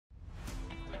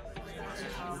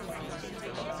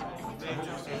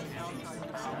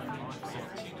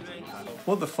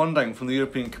What the funding from the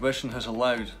European Commission has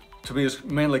allowed to me is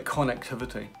mainly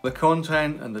connectivity. The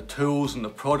content and the tools and the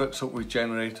products that we've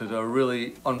generated are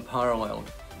really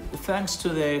unparalleled. Thanks to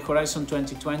the Horizon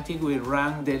 2020, we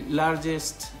ran the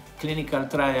largest clinical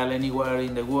trial anywhere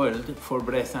in the world for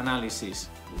breath analysis.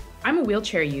 I'm a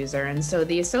wheelchair user, and so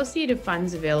the associated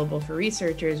funds available for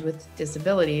researchers with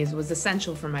disabilities was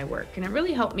essential for my work, and it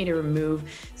really helped me to remove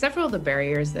several of the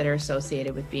barriers that are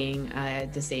associated with being a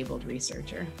disabled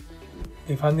researcher.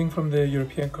 The funding from the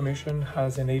European Commission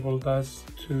has enabled us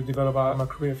to develop our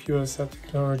microbial fuel cell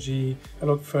technology a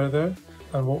lot further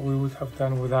than what we would have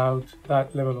done without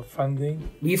that level of funding.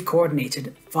 We've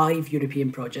coordinated 5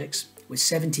 European projects with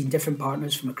 17 different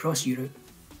partners from across Europe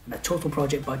and a total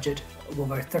project budget of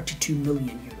over 32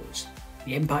 million euros.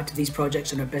 The impact of these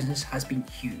projects on our business has been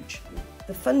huge.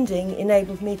 The funding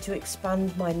enabled me to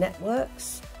expand my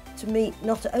networks, to meet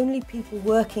not only people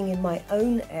working in my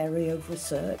own area of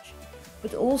research,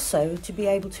 but also to be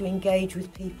able to engage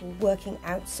with people working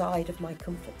outside of my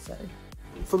comfort zone.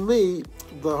 For me,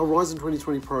 the Horizon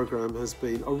 2020 programme has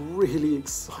been a really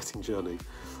exciting journey,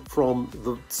 from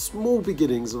the small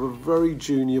beginnings of a very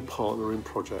junior partner in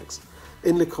projects.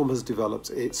 Inlicom has developed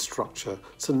its structure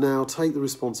to now take the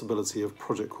responsibility of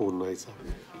project coordinator.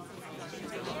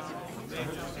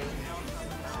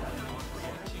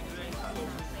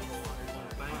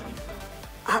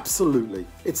 Absolutely,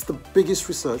 it's the biggest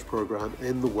research programme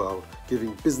in the world,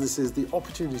 giving businesses the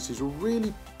opportunity to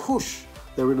really push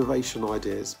their innovation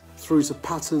ideas through to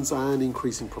patents and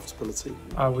increasing profitability.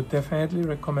 I would definitely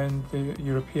recommend the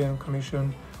European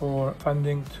Commission for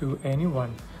funding to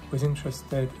anyone who is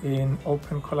interested in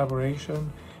open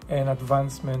collaboration and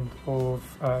advancement of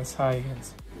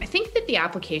science. I think that the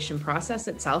application process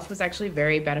itself was actually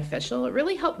very beneficial. It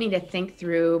really helped me to think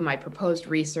through my proposed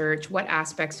research, what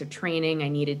aspects of training I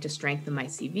needed to strengthen my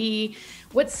CV,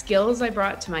 what skills I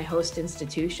brought to my host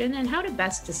institution, and how to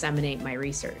best disseminate my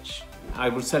research. I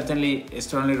would certainly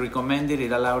strongly recommend it.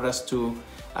 It allowed us to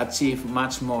achieve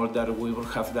much more than we would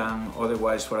have done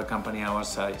otherwise for a company our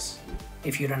size.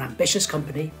 If you're an ambitious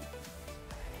company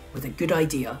with a good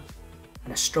idea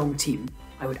and a strong team,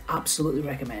 I would absolutely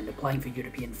recommend applying for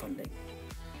European funding.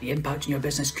 The impact on your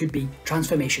business could be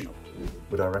transformational.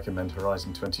 Would I recommend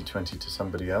Horizon 2020 to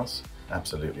somebody else?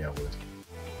 Absolutely I would.